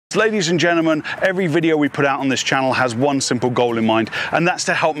Ladies and gentlemen, every video we put out on this channel has one simple goal in mind, and that's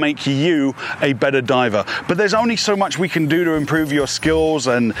to help make you a better diver. But there's only so much we can do to improve your skills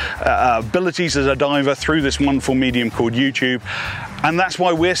and abilities as a diver through this wonderful medium called YouTube. And that's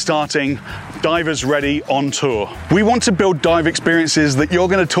why we're starting Divers Ready on Tour. We want to build dive experiences that you're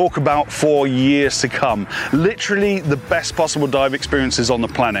going to talk about for years to come. Literally the best possible dive experiences on the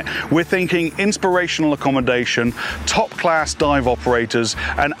planet. We're thinking inspirational accommodation, top-class dive operators,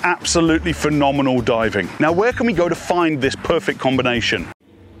 and absolutely phenomenal diving. Now, where can we go to find this perfect combination?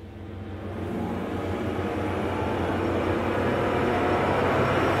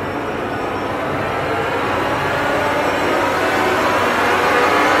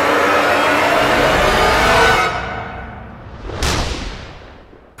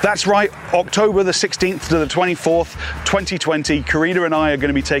 That's right, October the 16th to the 24th, 2020, Karina and I are going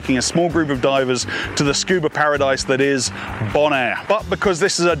to be taking a small group of divers to the scuba paradise that is Bonaire. But because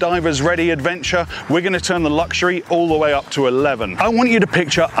this is a Divers Ready adventure, we're going to turn the luxury all the way up to 11. I want you to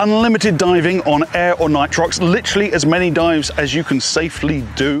picture unlimited diving on air or nitrox, literally as many dives as you can safely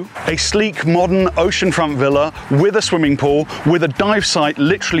do. A sleek, modern oceanfront villa with a swimming pool, with a dive site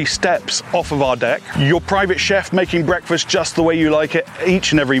literally steps off of our deck. Your private chef making breakfast just the way you like it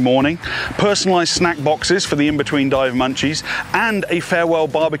each and every morning, personalized snack boxes for the in-between dive munchies, and a farewell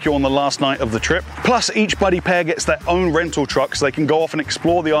barbecue on the last night of the trip. Plus, each buddy pair gets their own rental truck so they can go off and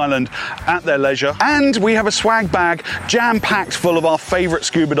explore the island at their leisure. And we have a swag bag jam-packed full of our favorite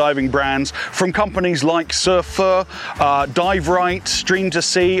scuba diving brands from companies like Surfer, Dive Right, Stream to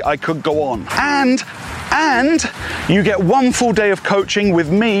Sea, I could go on. And you get one full day of coaching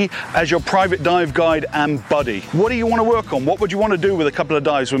with me as your private dive guide and buddy. What do you want to work on? What would you want to do with a couple of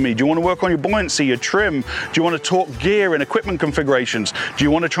dives with me? Do you want to work on your buoyancy, your trim? Do you want to talk gear and equipment configurations? Do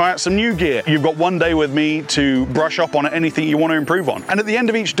you want to try out some new gear? You've got one day with me to brush up on anything you want to improve on. And at the end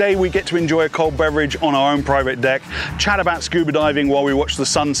of each day, we get to enjoy a cold beverage on our own private deck, chat about scuba diving while we watch the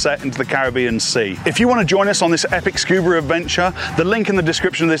sunset into the Caribbean Sea. If you want to join us on this epic scuba adventure, the link in the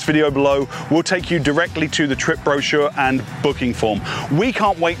description of this video below will take you directly to the trip brochure and booking form. We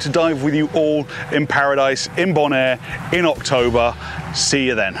can't wait to dive with you all in paradise in Bonaire in October. See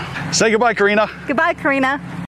you then. Say goodbye, Karina. Goodbye, Karina.